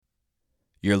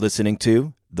You're listening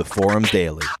to The Forum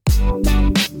Daily.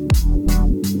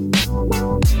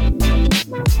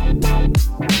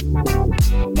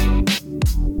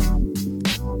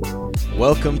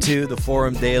 Welcome to The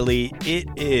Forum Daily. It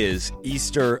is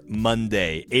Easter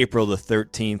Monday, April the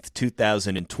 13th,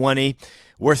 2020.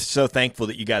 We're so thankful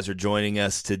that you guys are joining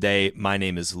us today. My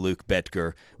name is Luke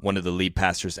Betger, one of the lead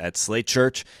pastors at Slate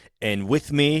Church. And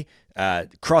with me,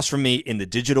 across from me in the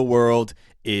digital world,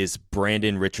 is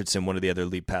Brandon Richardson, one of the other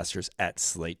lead pastors at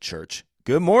Slate Church.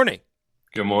 Good morning.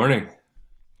 Good morning.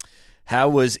 How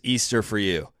was Easter for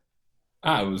you?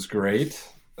 It was great.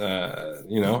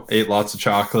 Ate lots of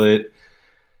chocolate.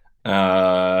 We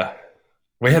had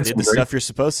Did the stuff you're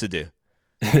supposed to do.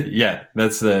 Yeah,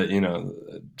 that's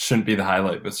shouldn't be the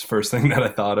highlight, but it's the first thing that I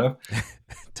thought of.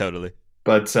 Totally.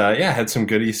 But had some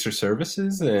good Easter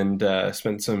services and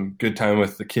spent some good time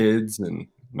with the kids and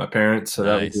my parents. So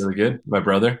Nice. That was really good. My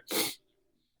brother.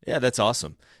 Yeah, that's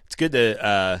awesome. It's good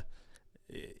to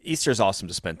Easter's awesome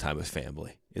to spend time with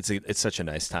family. It's such a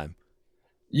nice time.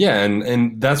 Yeah,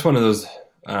 and that's one of those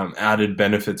added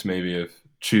benefits maybe of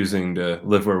choosing to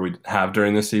live where we have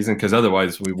during this season, because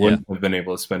otherwise we wouldn't have been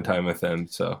able to spend time with them.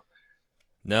 So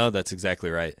no, that's exactly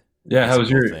right. Yeah, How was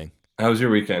your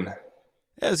weekend?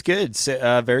 Yeah, it was good.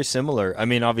 Very similar. I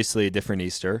mean, obviously a different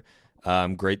Easter.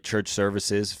 Great church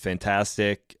services,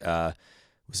 fantastic.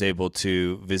 Was able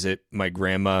to visit my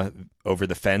grandma over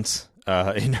the fence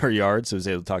in her yard, so I was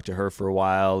able to talk to her for a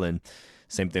while, and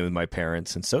same thing with my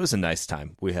parents. And so it was a nice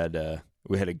time. We had a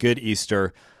good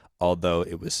Easter, although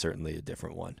it was certainly a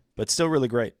different one, but still really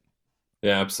great.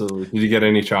 Yeah, absolutely. Did you get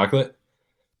any chocolate?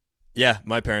 Yeah,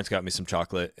 my parents got me some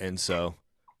chocolate, and so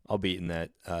I'll be eating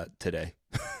that today.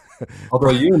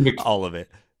 Although all of it.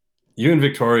 You and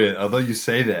Victoria, although you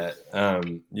say that,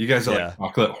 you guys are like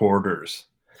chocolate hoarders.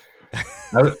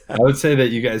 I would say that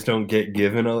you guys don't get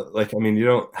given you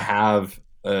don't have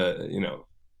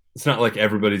it's not like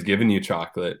everybody's giving you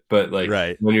chocolate, but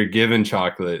when you're given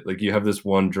chocolate, like you have this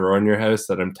one drawer in your house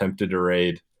that I'm tempted to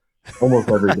raid almost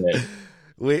every day.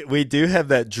 We do have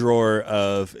that drawer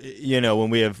of, when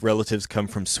we have relatives come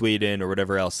from Sweden or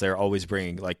whatever else, they're always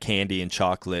bringing like candy and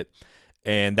chocolate.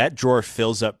 And that drawer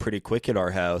fills up pretty quick at our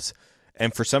house.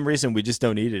 And for some reason, we just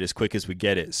don't eat it as quick as we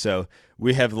get it. So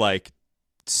we have like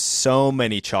so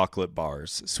many chocolate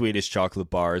bars, Swedish chocolate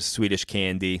bars, Swedish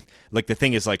candy. Like the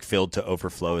thing is like filled to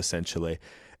overflow essentially.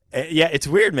 Yeah, it's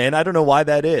weird, man. I don't know why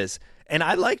that is. And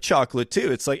I like chocolate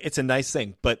too. It's a nice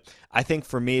thing. But I think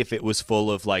for me, if it was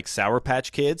full of like Sour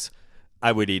Patch Kids,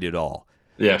 I would eat it all.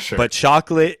 Yeah, sure. But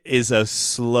chocolate is a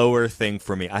slower thing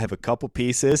for me. I have a couple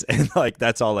pieces and like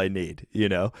that's all I need,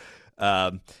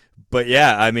 But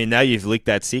yeah, I mean, now you've leaked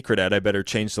that secret out. I better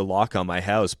change the lock on my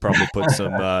house. Probably put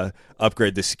some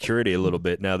upgrade the security a little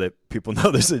bit now that people know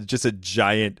there's just a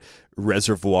giant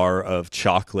reservoir of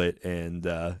chocolate and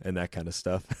that kind of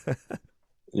stuff.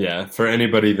 Yeah, for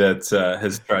anybody that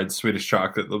has tried Swedish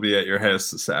chocolate, they'll be at your house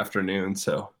this afternoon.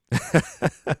 So.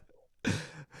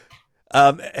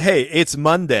 Hey, it's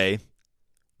Monday,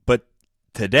 but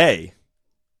today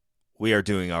we are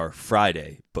doing our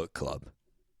Friday book club.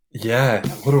 Yeah,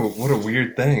 what a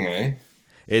weird thing, eh?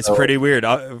 It's pretty weird.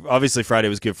 Obviously, Friday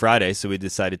was Good Friday, so we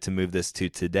decided to move this to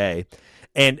today.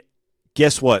 And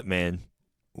guess what, man?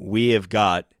 We have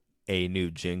got a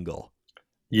new jingle.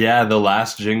 Yeah, the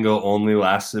last jingle only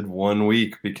lasted 1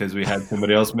 week because we had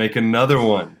somebody else make another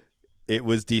one. It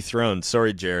was dethroned.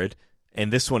 Sorry, Jared.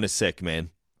 And this one is sick, man.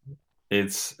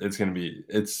 It's gonna be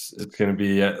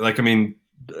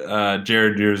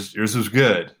Jared, yours was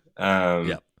good.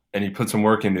 And he put some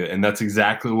work into it, and that's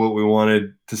exactly what we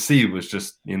wanted to see was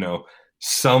just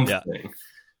something. Yeah.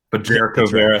 But Jericho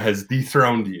Vera has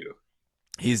dethroned you.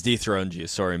 He's dethroned you.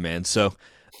 Sorry, man. So,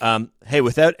 hey,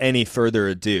 without any further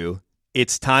ado,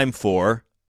 it's time for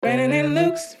Brandon and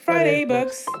Luke's Friday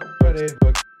Books. Friday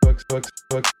books.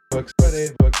 Friday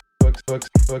books.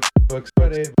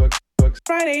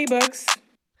 Friday Books.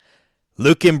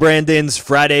 Luke and Brandon's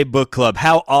Friday Book Club.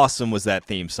 How awesome was that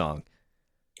theme song?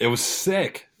 It was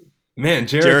sick. Man,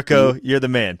 Jericho, you're the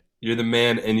man. You're the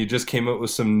man, and you just came up with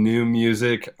some new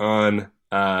music on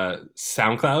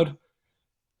SoundCloud.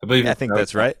 I believe. Yeah, I think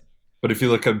that's right. But if you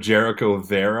look up Jericho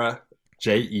Vera,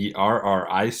 JerricoVera,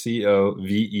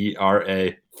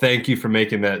 thank you for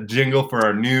making that jingle for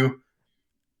our new.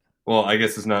 Well, I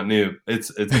guess it's not new. It's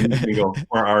a new jingle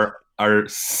for our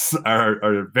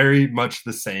very much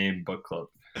the same book club.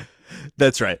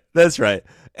 That's right.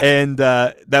 And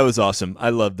that was awesome. I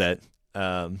love that.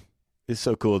 It's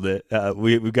so cool that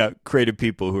we've got creative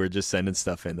people who are just sending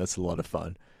stuff in. That's a lot of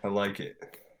fun. I like it.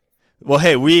 Well,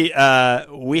 hey, we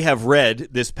have read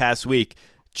this past week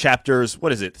chapters,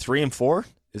 what is it, 3 and 4?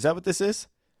 Is that what this is?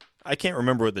 I can't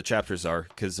remember what the chapters are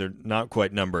because they're not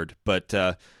quite numbered, but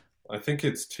I think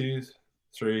it's 2,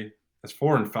 3. It's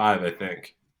 4 and 5, I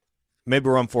think. maybe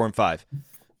we're on 4 and 5.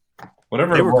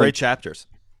 Whatever They it were was, great chapters.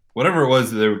 Whatever it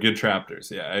was, they were good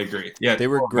chapters. Yeah, I agree. Yeah, They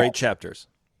were 4 and great 5. chapters.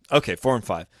 Okay, 4 and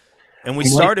 5. And we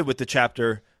And started with the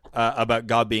chapter about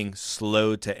God being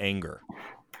slow to anger.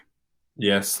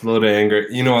 Yeah, slow to anger.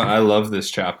 You know what? I love this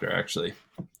chapter, actually.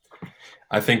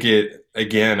 I think it,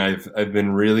 again, I've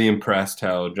been really impressed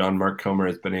how John Mark Comer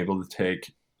has been able to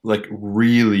take like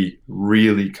really,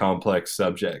 really complex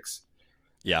subjects,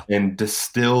 Yeah. and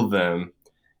distill them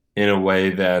in a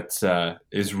way that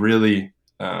is really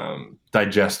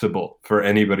digestible for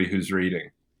anybody who's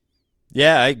reading.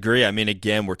 Yeah, I agree. I mean,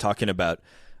 again, we're talking about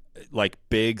like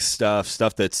big stuff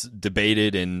that's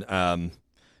debated in,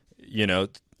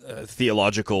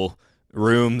 theological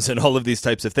rooms and all of these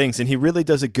types of things. And he really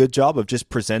does a good job of just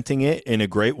presenting it in a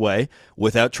great way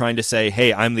without trying to say,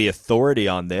 hey, I'm the authority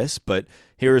on this, but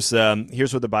here's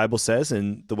what the Bible says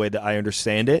and the way that I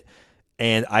understand it.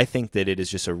 And I think that it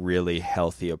is just a really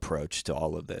healthy approach to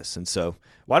all of this. And so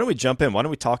why don't we jump in? Why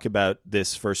don't we talk about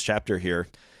this first chapter here?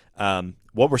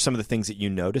 What were some of the things that you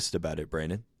noticed about it,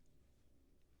 Brandon?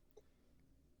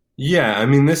 Yeah, I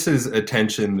mean, this is a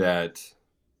tension that,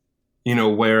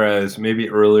 whereas maybe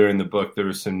earlier in the book there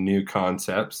were some new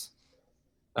concepts,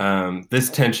 this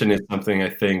tension is something I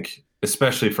think,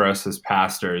 especially for us as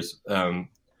pastors,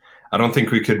 I don't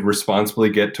think we could responsibly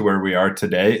get to where we are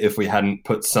today if we hadn't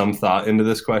put some thought into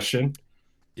this question.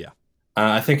 Yeah.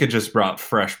 I think it just brought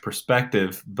fresh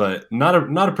perspective, but not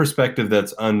a perspective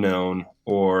that's unknown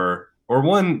or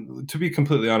one, to be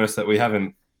completely honest, that we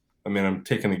haven't. I mean, I'm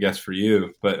taking a guess for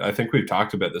you, but I think we've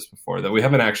talked about this before that we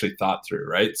haven't actually thought through,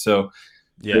 right? So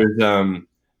Yeah.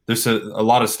 there's a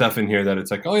lot of stuff in here that it's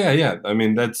like, oh yeah. I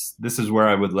mean, this is where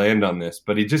I would land on this,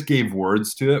 but he just gave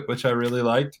words to it, which I really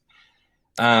liked.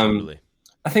 Totally.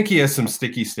 I think he has some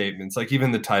sticky statements, like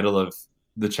even the title of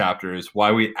the chapter is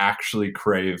Why We Actually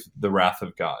Crave the Wrath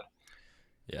of God.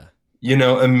 Yeah.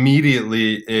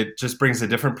 Immediately it just brings a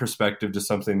different perspective to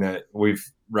something that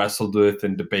we've wrestled with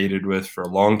and debated with for a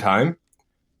long time.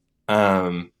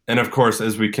 And of course,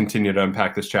 as we continue to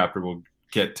unpack this chapter, we'll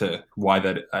get to why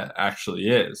that actually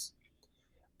is.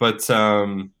 But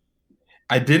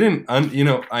I didn't,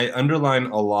 I underline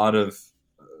a lot of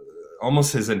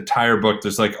almost his entire book.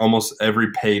 There's like almost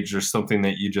every page there's something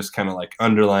that you just kind of like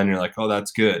underline. You're like, oh,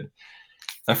 that's good.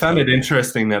 I found it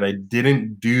interesting that I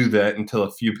didn't do that until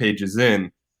a few pages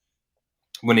in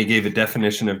when he gave a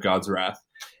definition of God's wrath.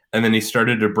 And then he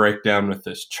started to break down with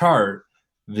this chart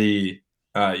the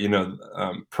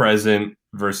present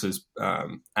versus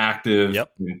active,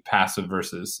 Yep. and passive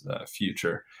versus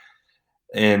future.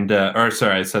 And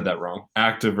I said that wrong.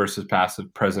 Active versus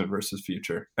passive, present versus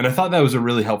future. And I thought that was a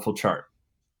really helpful chart.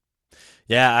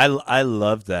 Yeah, I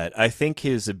love that. I think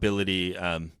his ability,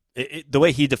 the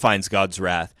way he defines God's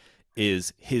wrath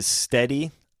is his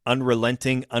steady,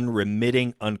 unrelenting,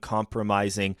 unremitting,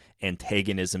 uncompromising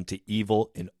antagonism to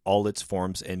evil in all its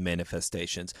forms and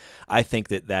manifestations. I think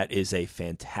that is a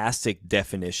fantastic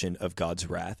definition of God's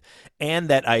wrath, and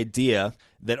that idea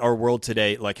that our world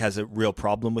today has a real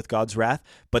problem with God's wrath,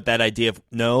 but that idea of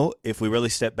no, if we really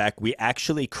step back, we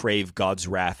actually crave God's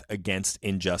wrath against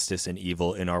injustice and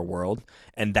evil in our world,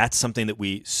 and that's something that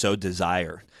we so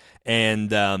desire.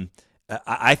 And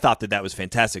I thought that was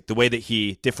fantastic. The way that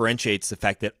he differentiates the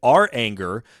fact that our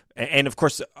anger, and of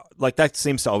course, that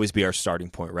seems to always be our starting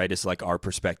point, right? It's like our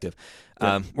perspective.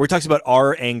 Yeah. Where he talks about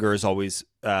our anger is always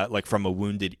from a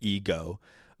wounded ego,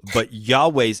 but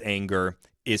Yahweh's anger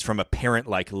is from a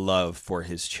parent-like love for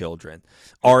his children.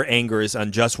 Our anger is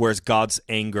unjust, whereas God's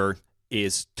anger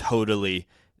is totally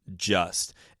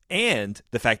just. And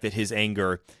the fact that his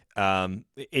anger,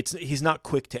 he's not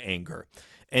quick to anger.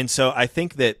 And so I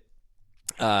think that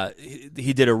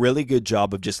he did a really good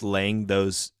job of just laying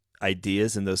those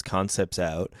ideas and those concepts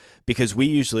out, because we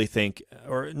usually think,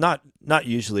 or not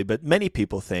usually, but many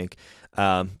people think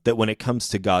that when it comes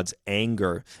to God's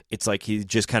anger, it's like he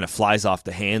just kind of flies off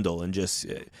the handle and just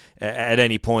at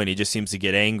any point he just seems to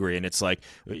get angry. And it's like,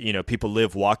 people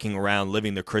live walking around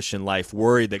living their Christian life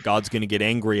worried that God's going to get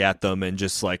angry at them and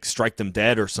just strike them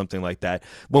dead or something like that.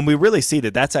 When we really see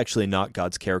that that's actually not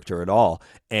God's character at all.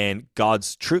 And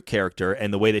God's true character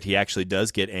and the way that he actually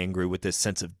does get angry with this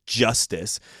sense of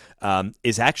justice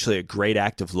is actually a great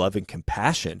act of love and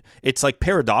compassion. It's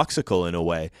paradoxical in a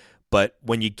way, but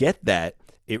when you get that,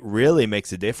 it really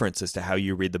makes a difference as to how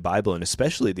you read the Bible, and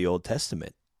especially the Old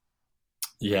Testament.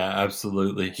 Yeah,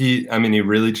 absolutely. He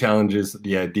really challenges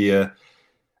the idea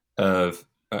of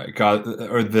God,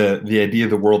 or the idea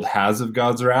the world has of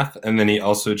God's wrath, and then he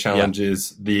also challenges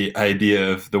the idea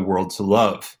of the world's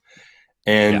love.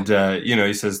 And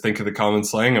he says, think of the common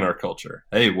slang in our culture.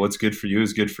 Hey, what's good for you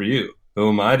is good for you. Who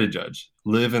am I to judge?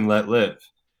 Live and let live.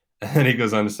 And then he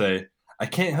goes on to say, I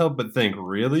can't help but think,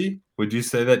 really? Would you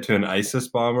say that to an ISIS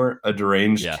bomber, a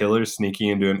deranged killer sneaking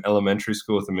into an elementary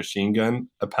school with a machine gun,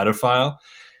 a pedophile?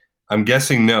 I'm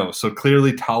guessing no. So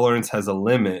clearly tolerance has a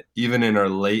limit, even in our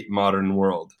late modern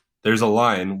world. There's a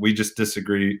line. We just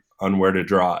disagree on where to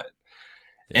draw it.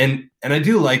 Yeah. And I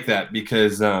do like that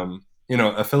because,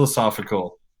 a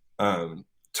philosophical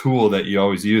tool that you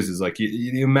always use is like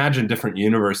you imagine different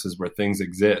universes where things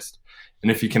exist.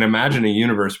 And if you can imagine a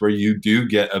universe where you do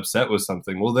get upset with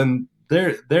something, well, then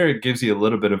there it gives you a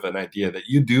little bit of an idea that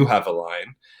you do have a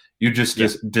line. You just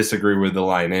disagree where the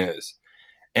line is.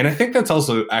 And I think that's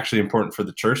also actually important for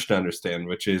the church to understand,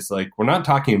 which is like, we're not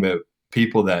talking about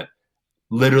people that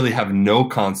literally have no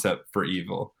concept for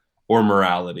evil or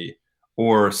morality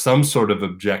or some sort of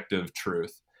objective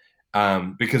truth.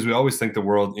 Because we always think the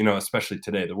world, especially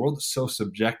today, the world is so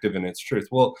subjective in its truth.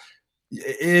 Well,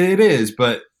 it is,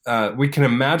 but we can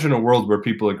imagine a world where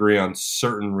people agree on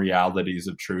certain realities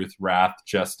of truth, wrath,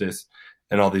 justice,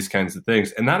 and all these kinds of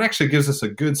things. And that actually gives us a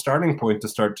good starting point to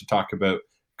start to talk about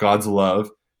God's love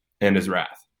and his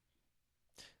wrath.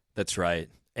 That's right.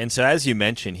 And so, as you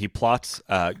mentioned, he plots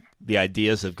the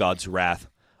ideas of God's wrath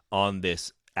on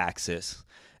this axis.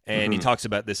 And he talks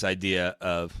about this idea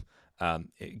of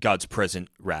God's present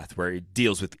wrath, where he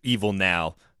deals with evil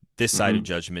now, this side of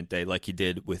Judgment Day, like he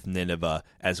did with Nineveh,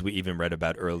 as we even read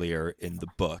about earlier in the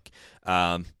book.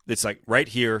 It's like right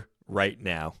here, right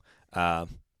now.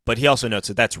 But he also notes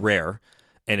that that's rare,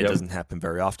 and it doesn't happen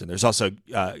very often. There's also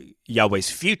Yahweh's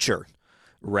future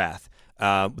wrath.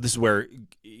 This is where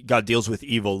God deals with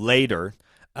evil later,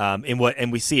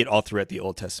 and we see it all throughout the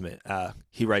Old Testament.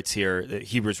 He writes here, the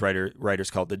Hebrews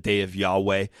writers call it the day of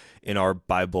Yahweh. In our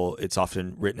Bible, it's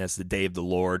often written as the day of the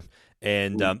Lord,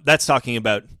 and that's talking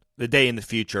about the day in the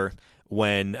future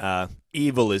when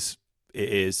evil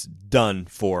is done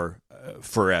for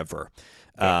forever.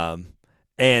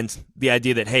 And the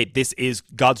idea that, hey, this is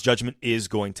God's judgment is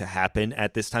going to happen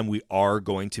at this time. We are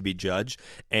going to be judged.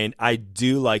 And I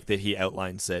do like that he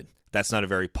outlines that that's not a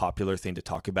very popular thing to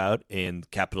talk about in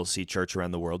capital C church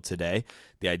around the world today,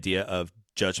 the idea of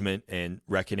judgment and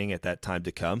reckoning at that time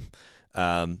to come.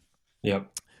 But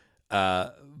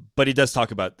he does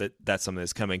talk about that's something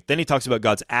that's coming. Then he talks about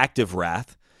God's active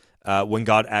wrath, when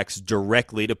God acts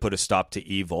directly to put a stop to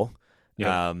evil.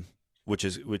 Which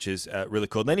is really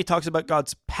cool. And then he talks about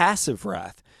God's passive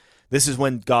wrath. This is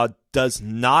when God does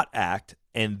not act,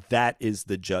 and that is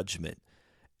the judgment.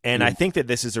 And I think that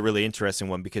this is a really interesting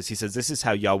one because he says this is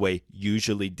how Yahweh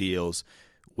usually deals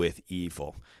with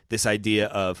evil. This idea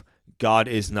of God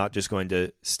is not just going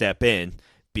to step in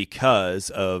because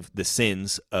of the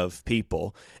sins of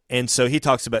people. And so he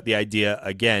talks about the idea,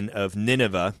 again, of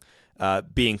Nineveh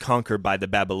being conquered by the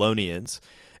Babylonians.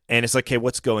 And it's like, okay,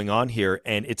 what's going on here?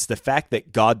 And it's the fact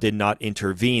that God did not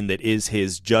intervene that is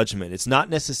his judgment. It's not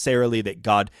necessarily that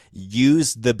God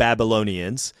used the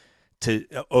Babylonians to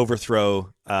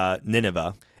overthrow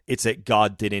Nineveh. It's that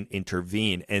God didn't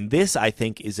intervene. And this, I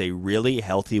think, is a really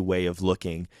healthy way of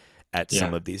looking at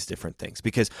some of these different things.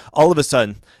 Because all of a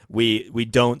sudden, we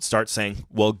don't start saying,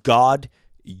 well, God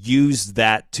used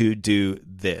that to do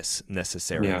this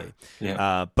necessarily.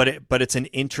 But it's an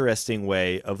interesting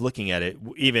way of looking at it.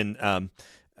 Even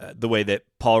the way that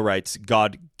Paul writes,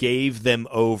 God gave them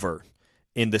over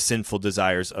in the sinful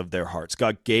desires of their hearts.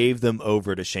 God gave them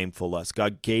over to shameful lust.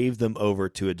 God gave them over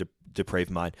to a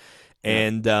depraved mind.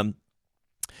 And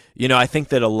I think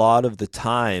that a lot of the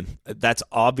time, that's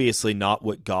obviously not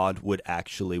what God would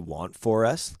actually want for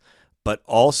us. But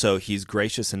also he's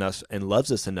gracious enough and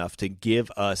loves us enough to give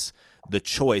us the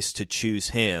choice to choose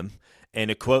him.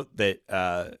 And a quote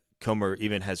that Comer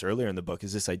even has earlier in the book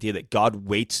is this idea that God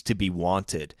waits to be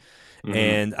wanted.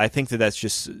 And I think that that's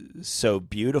just so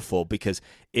beautiful because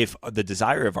if the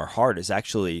desire of our heart is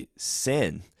actually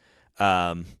sin,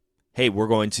 hey, we're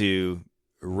going to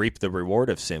reap the reward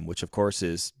of sin, which of course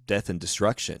is death and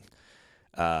destruction.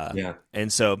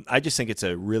 And so I just think it's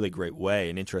a really great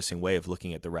way, an interesting way of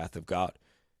looking at the wrath of God.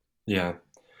 Yeah.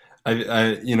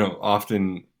 I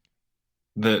often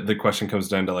the question comes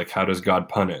down to like, how does God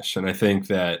punish? And I think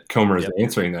that Comer is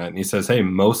answering that. And he says, hey,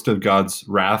 most of God's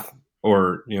wrath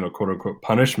or, quote unquote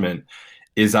punishment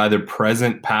is either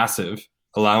present passive,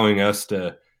 allowing us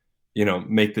to,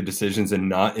 make the decisions and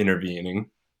not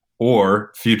intervening,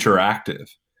 or future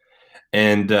active.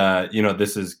 And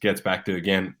this gets back to,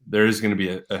 again, there is going to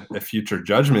be a future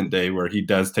judgment day where he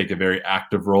does take a very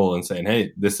active role in saying,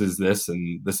 hey, this is this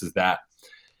and this is that.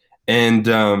 And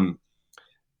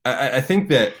I think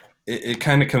that it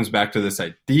kind of comes back to this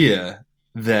idea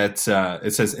that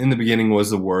it says, in the beginning was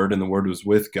the Word, and the Word was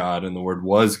with God, and the Word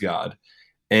was God.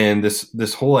 And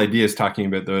this whole idea is talking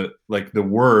about the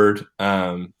word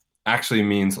actually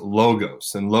means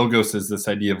logos, and logos is this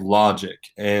idea of logic.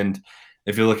 And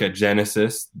if you look at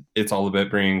Genesis, it's all about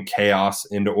bringing chaos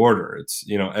into order. It's,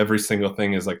 every single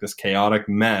thing is like this chaotic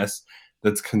mess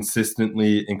that's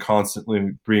consistently and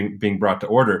constantly being brought to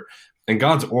order. And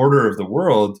God's order of the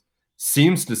world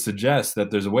seems to suggest that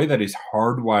there's a way that he's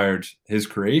hardwired his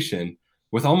creation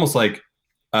with almost like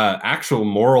actual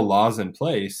moral laws in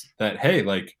place that, hey,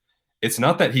 like, it's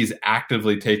not that he's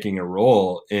actively taking a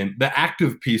role in the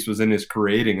active piece was in his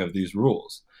creating of these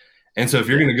rules. And so if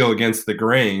you're going to go against the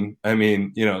grain, I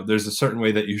mean, there's a certain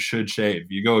way that you should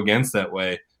shave. You go against that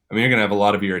way, I mean, you're going to have a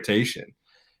lot of irritation.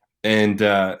 And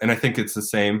I think it's the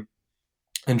same.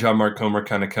 And John Mark Comer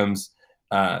kind of comes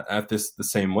at this the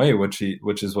same way, which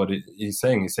is what he's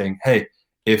saying. He's saying, hey,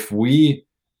 if we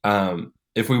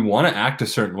want to act a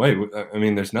certain way, I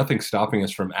mean, there's nothing stopping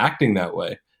us from acting that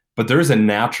way. But there is a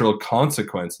natural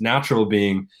consequence. Natural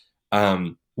being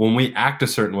when we act a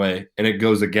certain way and it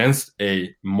goes against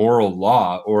a moral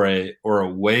law or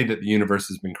a way that the universe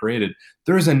has been created,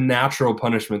 there is a natural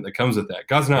punishment that comes with that.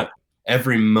 God's not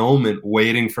every moment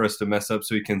waiting for us to mess up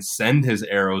so he can send his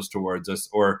arrows towards us,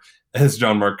 or, as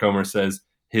John Mark Comer says,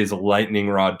 his lightning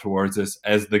rod towards us,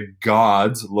 as the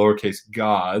gods, lowercase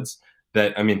gods,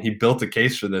 that, I mean, he built a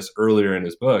case for this earlier in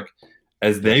his book,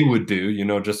 as they would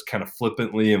do, just kind of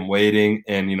flippantly and waiting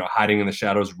and, hiding in the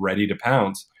shadows, ready to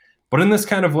pounce. But in this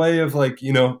kind of way of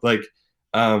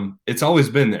it's always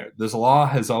been there. This law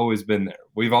has always been there.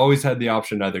 We've always had the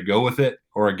option to either go with it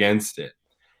or against it.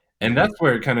 And that's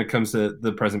where it kind of comes to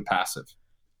the present passive.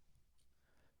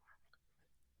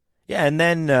 Yeah, and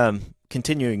then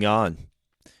continuing on,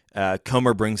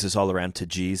 Comer brings us all around to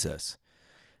Jesus.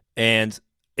 And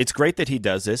it's great that he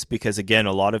does this because, again,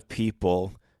 a lot of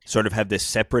people sort of have this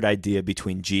separate idea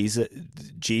between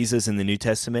Jesus in the New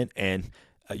Testament and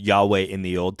Yahweh in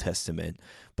the Old Testament.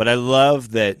 But I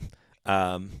love that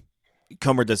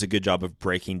Comer does a good job of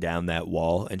breaking down that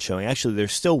wall and showing actually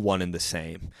there's still one and the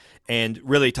same, and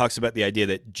really talks about the idea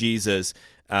that Jesus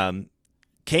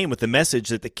came with the message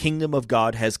that the kingdom of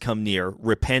God has come near.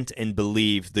 Repent and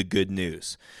believe the good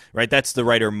news. Right? That's the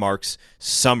writer Mark's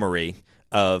summary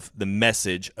of the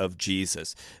message of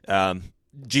Jesus.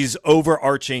 Jesus'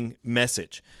 overarching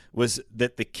message was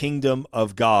that the kingdom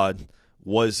of God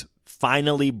was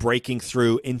finally breaking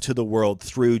through into the world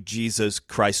through Jesus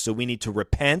Christ. So we need to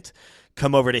repent,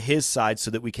 come over to his side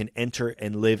so that we can enter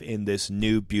and live in this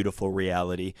new, beautiful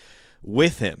reality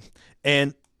with him.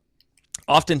 And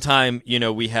oftentimes,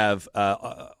 we have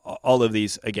all of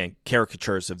these, again,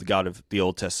 caricatures of the God of the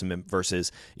Old Testament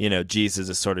versus, Jesus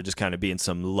is sort of just kind of being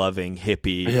some loving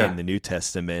hippie in the New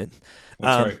Testament.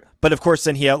 That's right. But of course,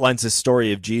 then he outlines this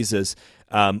story of Jesus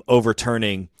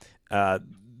overturning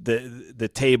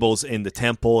the tables in the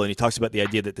temple, and he talks about the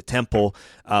idea that the temple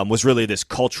was really this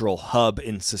cultural hub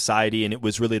in society, and it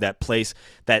was really that place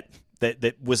that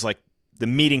was like the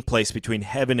meeting place between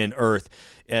heaven and earth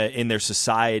in their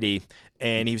society.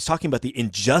 And he was talking about the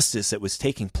injustice that was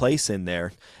taking place in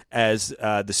there as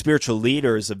the spiritual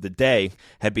leaders of the day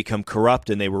had become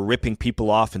corrupt, and they were ripping people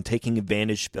off and taking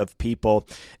advantage of people,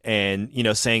 and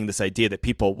saying this idea that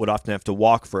people would often have to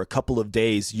walk for a couple of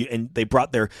days, and they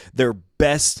brought their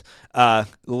best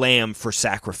lamb for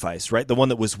sacrifice, right? The one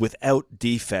that was without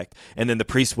defect, and then the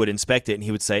priest would inspect it and he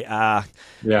would say,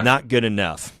 not good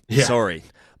enough. Sorry.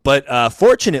 But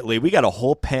fortunately, we got a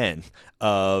whole pen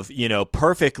of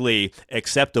perfectly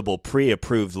acceptable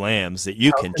pre-approved lambs that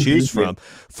you can choose from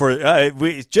for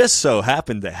we just so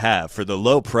happen to have for the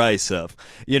low price of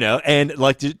and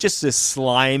like just this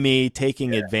slimy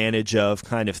taking advantage of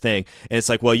kind of thing. And it's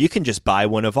like, well, you can just buy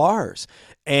one of ours.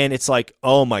 And it's like,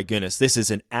 oh my goodness, this is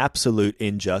an absolute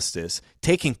injustice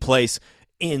taking place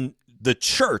in the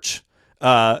church,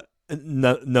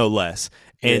 no less.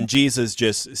 And Jesus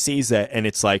just sees that, and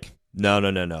it's like,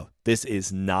 no. This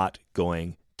is not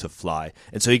going to fly.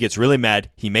 And so he gets really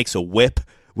mad. He makes a whip,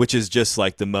 which is just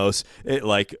like the most,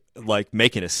 like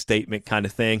making a statement kind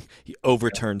of thing. He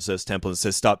overturns those temples and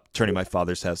says, stop turning my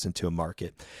father's house into a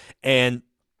market. And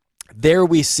there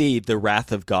we see the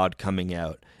wrath of God coming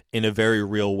out in a very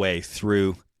real way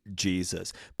through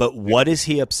Jesus. But what is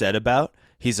he upset about?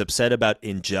 He's upset about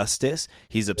injustice.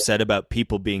 He's upset about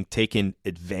people being taken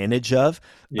advantage of.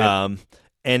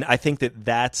 And I think that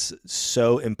that's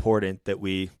so important that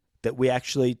we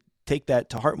actually take that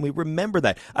to heart and we remember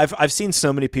that. I've seen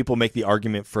so many people make the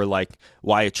argument for like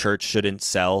why a church shouldn't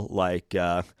sell like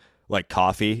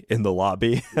coffee in the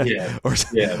lobby, Yeah. or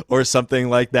Yeah. or something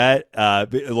like that.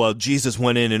 Well, Jesus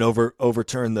went in and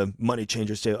overturned the money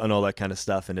changers table and all that kind of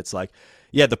stuff. And it's like,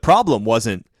 yeah, the problem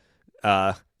wasn't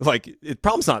the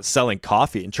problem's not selling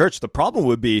coffee in church. The problem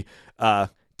would be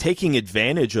taking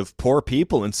advantage of poor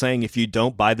people and saying, if you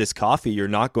don't buy this coffee, you're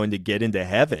not going to get into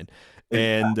heaven.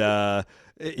 And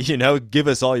give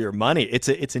us all your money.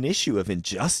 It's an issue of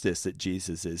injustice that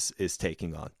Jesus is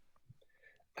taking on.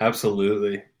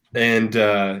 Absolutely. And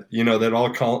that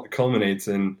all culminates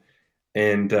in,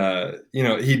 and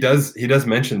he does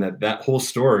mention that whole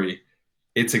story.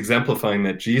 It's exemplifying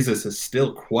that Jesus is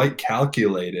still quite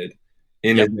calculated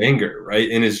in his anger, right?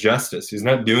 In his justice. He's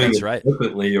not doing it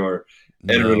flippantly or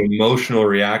out of an emotional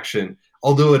reaction.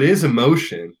 Although it is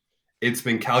emotion, it's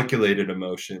been calculated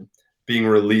emotion being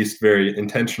released very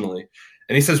intentionally.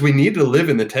 And he says we need to live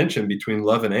in the tension between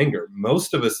love and anger.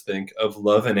 Most of us think of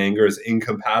love and anger as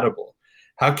incompatible.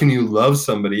 How can you love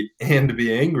somebody and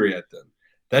be angry at them?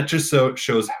 That just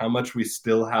shows how much we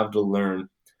still have to learn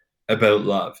about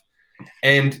love.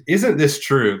 And isn't this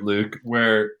true, Luke,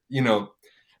 where,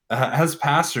 as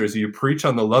pastors, you preach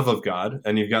on the love of God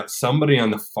and you've got somebody on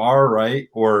the far right,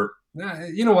 or,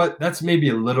 you know what, that's maybe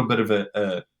a little bit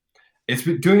of it's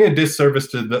doing a disservice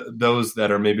to those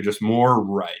that are maybe just more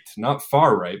right, not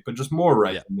far right, but just more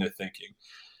right in their thinking.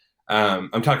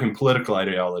 I'm talking political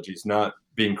ideologies, not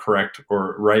being correct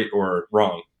or right or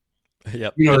wrong.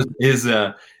 Yep.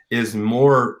 Is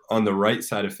more on the right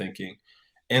side of thinking.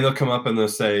 And they'll come up and they'll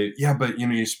say, yeah, but,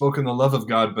 you spoke in the love of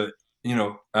God, but,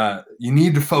 you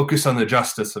need to focus on the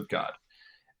justice of God.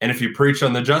 And if you preach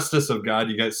on the justice of God,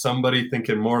 you get somebody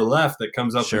thinking more left that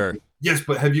comes up. Sure. And, yes,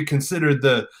 but have you considered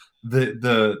the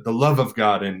love of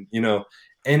God? And,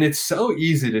 and it's so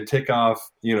easy to tick off,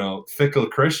 fickle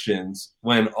Christians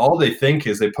when all they think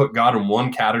is they put God in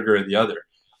one category or the other.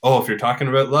 Oh, if you're talking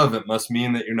about love, it must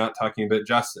mean that you're not talking about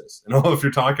justice. And if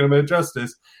you're talking about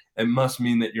justice, it must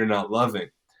mean that you're not loving.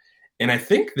 And I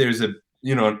think there's an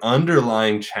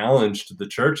underlying challenge to the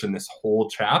church in this whole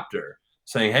chapter,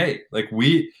 saying, hey,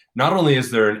 not only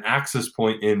is there an access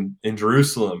point in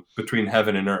Jerusalem between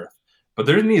heaven and earth, but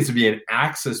there needs to be an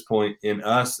access point in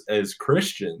us as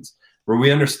Christians where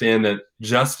we understand that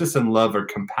justice and love are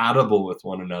compatible with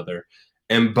one another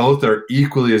and both are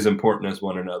equally as important as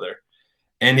one another.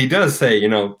 And he does say,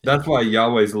 that's why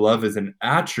Yahweh's love is an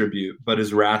attribute, but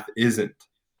his wrath isn't.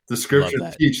 The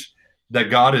scriptures teach that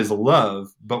God is love,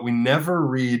 but we never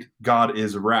read God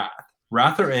is wrath.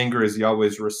 Wrath or anger is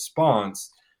Yahweh's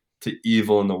response to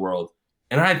evil in the world.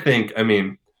 And I think,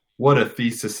 what a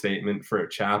thesis statement for a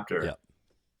chapter,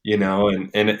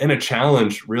 and a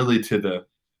challenge really to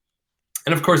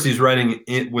and of course he's writing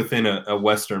it within a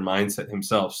Western mindset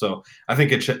himself. So I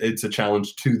think it's a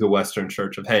challenge to the Western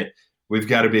church of, hey, we've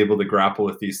got to be able to grapple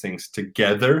with these things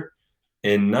together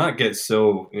and not get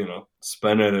so,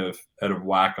 spun out of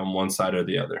whack on one side or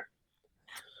the other.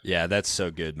 Yeah, that's so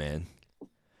good, man.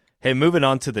 Hey, moving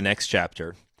on to the next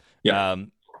chapter. Yeah.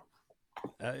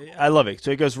 I love it. So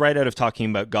it goes right out of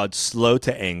talking about God slow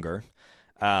to anger,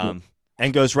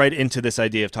 and goes right into this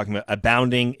idea of talking about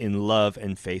abounding in love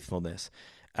and faithfulness.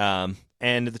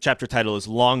 And the chapter title is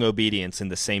Long Obedience in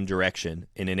the Same Direction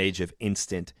in an Age of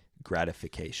Instant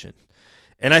Gratification.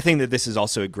 And I think that this is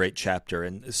also a great chapter,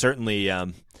 and certainly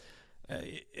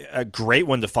a great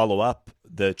one to follow up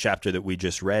the chapter that we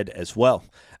just read as well.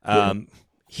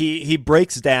 He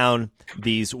breaks down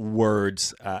these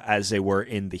words as they were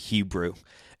in the Hebrew.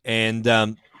 And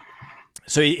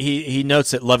so he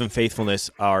notes that love and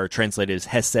faithfulness are translated as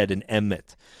hesed and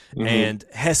emet. Mm-hmm. And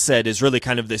hesed is really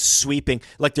kind of this sweeping,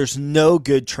 there's no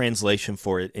good translation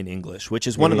for it in English, which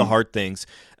is one of the hard things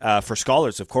for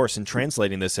scholars, of course, in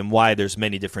translating this, and why there's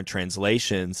many different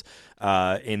translations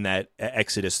in that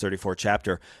Exodus 34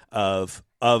 chapter of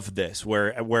this,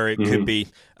 where it could be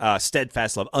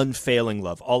steadfast love, unfailing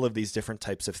love, all of these different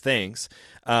types of things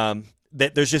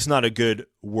that there's just not a good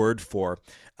word for.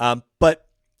 But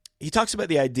he talks about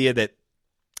the idea that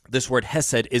this word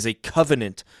hesed is a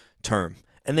covenant term.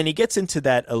 And then he gets into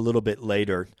that a little bit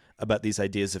later about these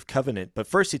ideas of covenant. But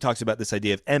first he talks about this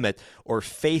idea of emet, or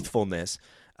faithfulness,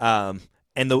 and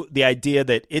the idea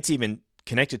that it's even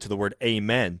connected to the word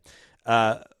amen.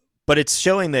 But it's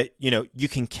showing that, you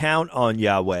can count on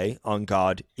Yahweh, on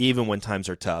God, even when times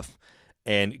are tough,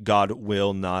 and God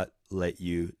will not let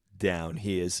you down.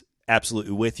 He is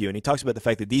absolutely with you. And he talks about the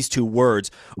fact that these two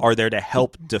words are there to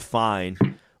help define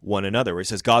one another, where he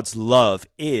says God's love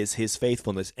is his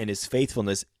faithfulness, and his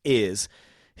faithfulness is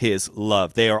his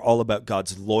love. They are all about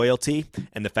God's loyalty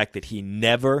and the fact that he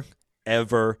never,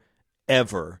 ever,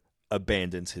 ever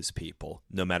abandons his people,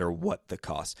 no matter what the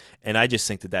cost. And I just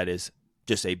think that that is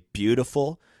just a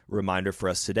beautiful reminder for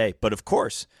us today. But of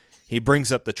course, he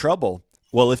brings up the trouble.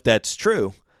 Well, if that's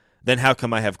true, then how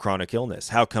come I have chronic illness?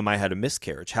 How come I had a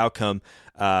miscarriage? How come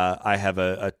I have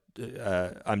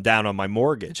I'm down on my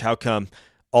mortgage? How come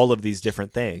all of these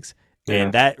different things? Yeah.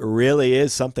 And that really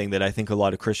is something that I think a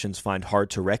lot of Christians find hard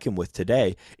to reckon with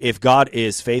today. If God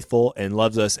is faithful and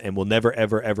loves us and will never,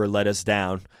 ever, ever let us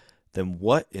down, then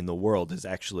what in the world is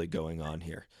actually going on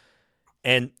here?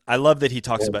 And I love that he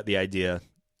talks about the idea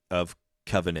of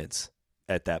covenants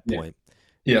at that point.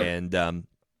 Yeah. And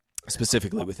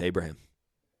specifically with Abraham.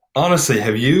 Honestly,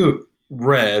 have you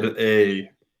read a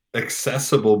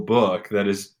accessible book that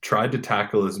has tried to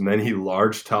tackle as many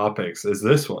large topics as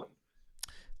this one?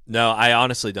 No, I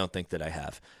honestly don't think that I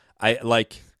have.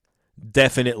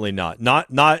 Definitely not.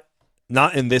 Not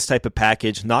in this type of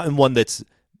package, not in one that's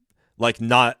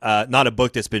not a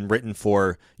book that's been written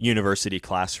for university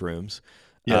classrooms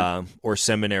or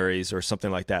seminaries or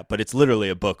something like that, but it's literally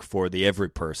a book for the every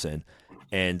person.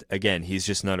 And again, he's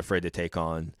just not afraid to take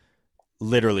on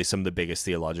literally some of the biggest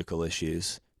theological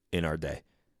issues in our day.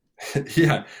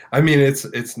 Yeah. I mean, it's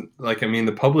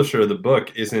the publisher of the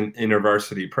book isn't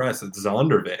InterVarsity Press, it's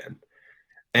Zondervan.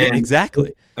 And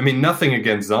exactly. I mean, nothing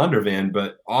against Zondervan,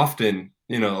 but often,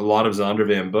 a lot of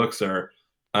Zondervan books are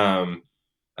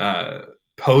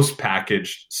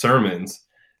post-packaged sermons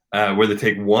where they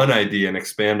take one idea and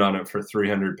expand on it for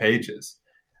 300 pages.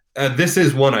 This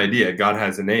is one idea, God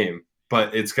has a name,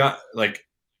 but it's got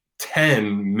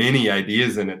 10 mini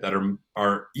ideas in it that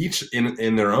are each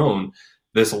in their own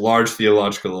this large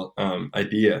theological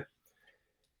idea.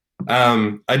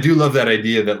 I do love that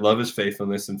idea that love is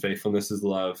faithfulness and faithfulness is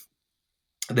love.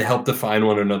 They help define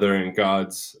one another in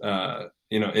God's,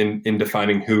 in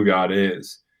defining who God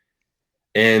is.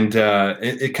 And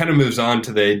it kind of moves on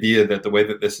to the idea that the way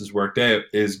that this is worked out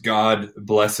is God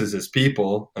blesses his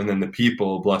people and then the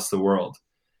people bless the world.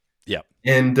 Yeah.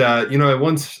 And, I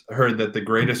once heard that the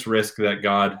greatest risk that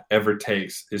God ever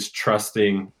takes is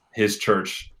trusting his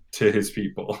church to his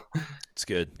people. It's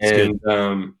good. It's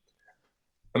good.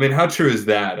 I mean, how true is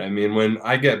that? I mean, when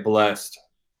I get blessed,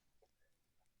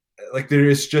 there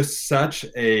is just such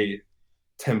a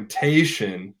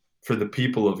temptation for the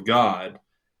people of God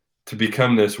to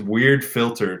become this weird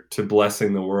filter to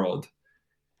blessing the world.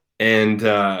 And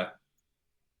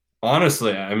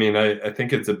honestly, I mean, I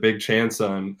think it's a big chance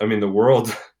the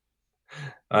world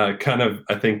kind of,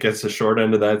 I think, gets the short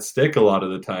end of that stick a lot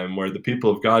of the time, where the people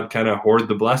of God kind of hoard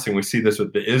the blessing. We see this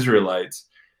with the Israelites.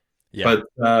 Yeah. But,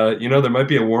 there might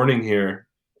be a warning here,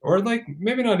 or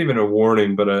maybe not even a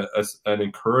warning, but an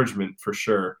encouragement for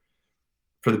sure,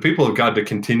 for the people of God to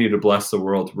continue to bless the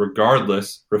world,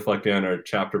 regardless, reflecting on our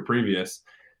chapter previous,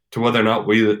 to whether or not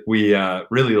we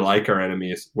really like our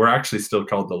enemies. We're actually still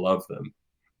called to love them.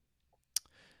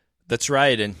 That's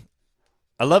right. And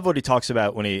I love what he talks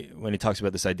about when he talks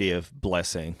about this idea of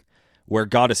blessing, where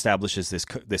God establishes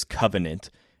this covenant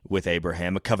with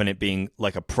Abraham, a covenant being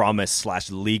like a promise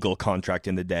 / legal contract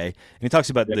in the day. And he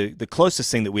talks about the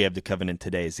closest thing that we have to covenant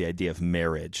today is the idea of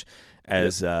marriage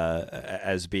as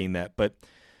being that. But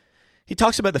he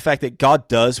talks about the fact that God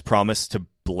does promise to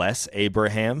bless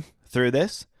Abraham through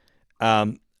this.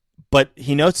 But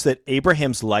he notes that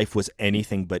Abraham's life was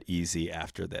anything but easy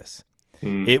after this.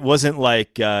 It wasn't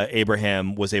like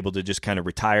Abraham was able to just kind of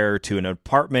retire to an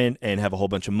apartment and have a whole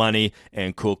bunch of money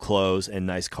and cool clothes and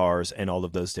nice cars and all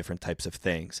of those different types of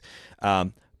things.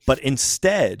 But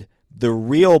instead, the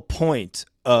real point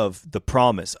of the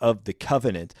promise, of the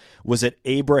covenant, was that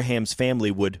Abraham's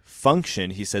family would function,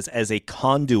 he says, as a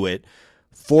conduit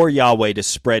for Yahweh to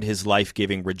spread his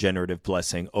life-giving regenerative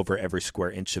blessing over every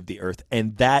square inch of the earth.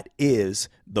 And that is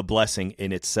the blessing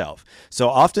in itself. So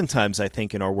oftentimes I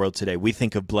think in our world today, we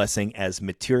think of blessing as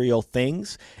material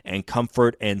things and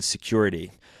comfort and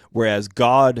security, whereas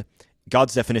God's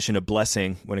definition of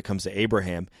blessing when it comes to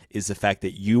Abraham is the fact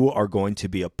that you are going to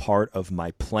be a part of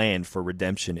my plan for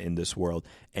redemption in this world.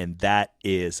 And that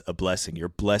is a blessing. You're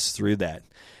blessed through that.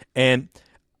 And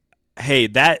hey,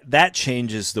 that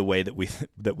changes the way that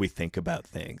we think about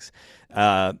things.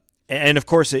 And of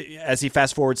course, as he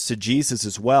fast forwards to Jesus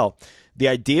as well, the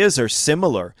ideas are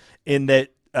similar in that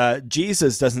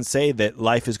Jesus doesn't say that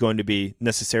life is going to be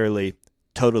necessarily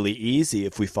totally easy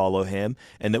if we follow him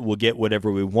and that we'll get whatever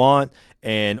we want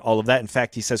and all of that. In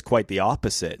fact, he says quite the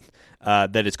opposite,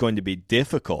 that it's going to be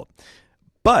difficult.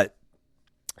 But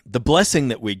the blessing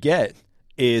that we get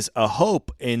is a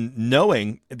hope in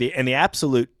knowing the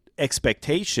absolute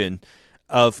expectation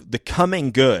of the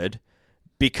coming good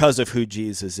because of who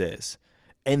Jesus is.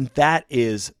 And that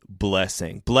is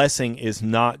blessing. Blessing is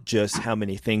not just how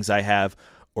many things I have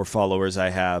or followers I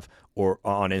have or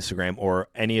on Instagram or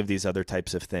any of these other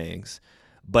types of things,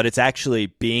 but it's actually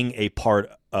being a part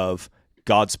of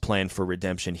God's plan for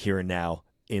redemption here and now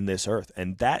in this earth.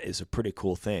 And that is a pretty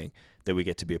cool thing that we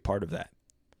get to be a part of that.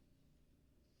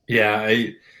 Yeah,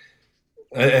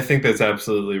 I think that's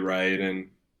absolutely right. And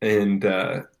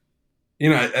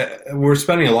we're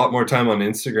spending a lot more time on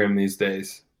Instagram these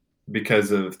days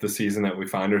because of the season that we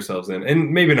find ourselves in.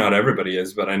 And maybe not everybody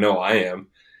is, but I know I am.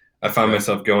 I find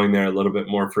myself going there a little bit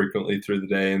more frequently through the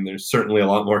day, and there's certainly a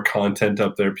lot more content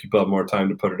up there. People have more time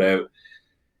to put it out.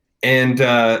 And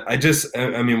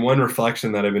one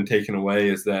reflection that I've been taking away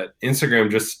is that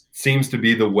Instagram just seems to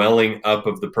be the welling up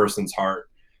of the person's heart,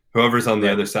 whoever's on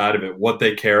the other side of it, what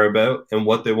they care about and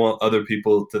what they want other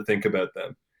people to think about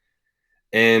them.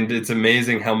 And it's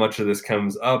amazing how much of this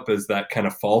comes up as that kind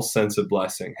of false sense of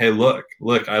blessing. Hey, look,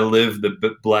 I live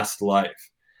the blessed life.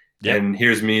 Yep. And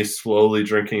here's me slowly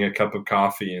drinking a cup of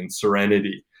coffee in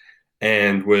serenity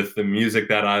and with the music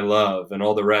that I love and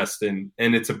all the rest. And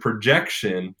it's a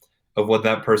projection of what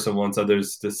that person wants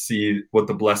others to see, what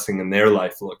the blessing in their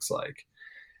life looks like.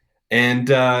 And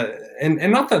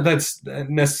not that that's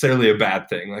necessarily a bad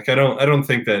thing. Like, I don't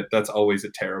think that that's always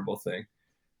a terrible thing,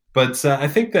 but I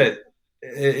think that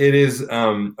it is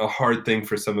a hard thing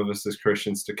for some of us as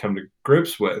Christians to come to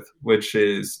grips with, which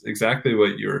is exactly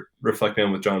what you're reflecting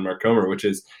on with John Mark Comer, which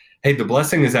is, hey, the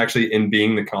blessing is actually in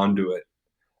being the conduit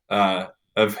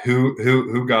of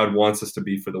who God wants us to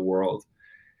be for the world.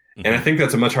 Mm-hmm. And I think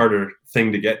that's a much harder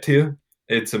thing to get to.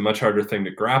 It's a much harder thing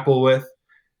to grapple with.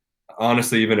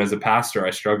 Honestly, even as a pastor, I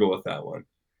struggle with that one.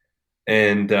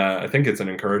 And I think it's an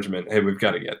encouragement. Hey, we've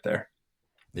got to get there.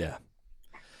 Yeah.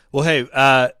 Well,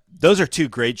 hey, those are two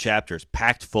great chapters,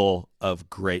 packed full of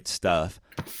great stuff.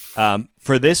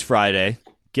 For this Friday,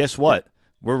 guess what?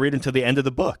 We're reading to the end of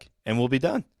the book, and we'll be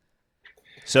done.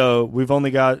 So we've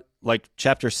only got like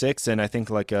chapter 6, and I think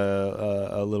like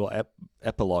a little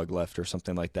epilogue left or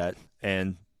something like that,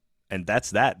 and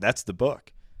that's that. That's the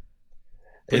book.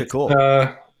 Pretty cool.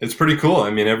 It's pretty cool.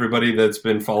 I mean, everybody that's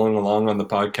been following along on the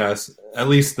podcast, at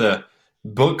least the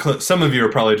book clip, some of you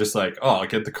are probably just like, oh, I'll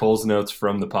get the Coles notes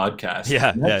from the podcast.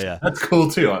 Yeah. That's cool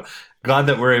too. I'm glad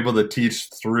that we're able to teach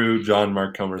through John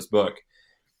Mark Comer's book.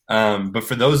 But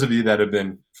for those of you that have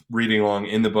been reading along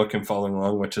in the book and following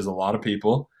along, which is a lot of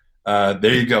people,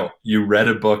 there you go. You read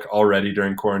a book already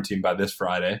during quarantine by this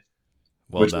Friday,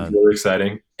 which is really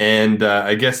exciting. And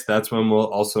I guess that's when we'll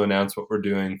also announce what we're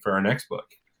doing for our next book.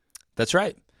 That's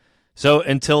right. So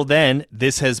until then,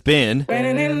 this has been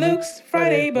Brandon and Luke's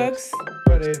Friday Books.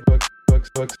 Friday books,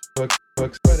 Friday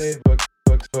books, Friday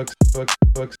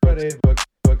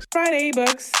books. Friday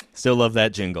Books. Still love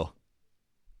that jingle.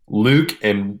 Luke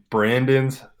and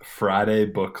Brandon's Friday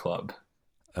Book Club.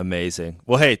 Amazing.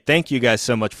 Well, hey, thank you guys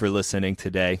so much for listening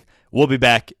today. We'll be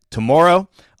back tomorrow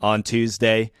on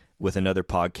Tuesday with another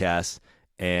podcast.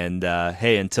 And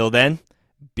hey, until then,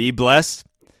 be blessed,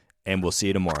 and we'll see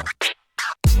you tomorrow.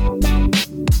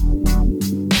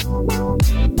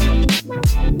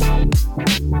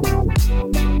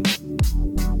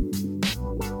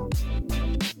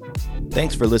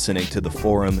 Thanks for listening to the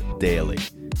Forum Daily.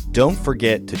 Don't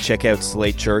forget to check out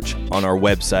Slate Church on our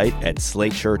website at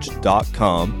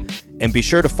slatechurch.com, and be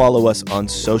sure to follow us on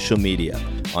social media,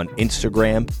 on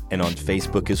Instagram and on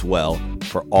Facebook as well,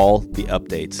 for all the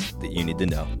updates that you need to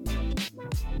know.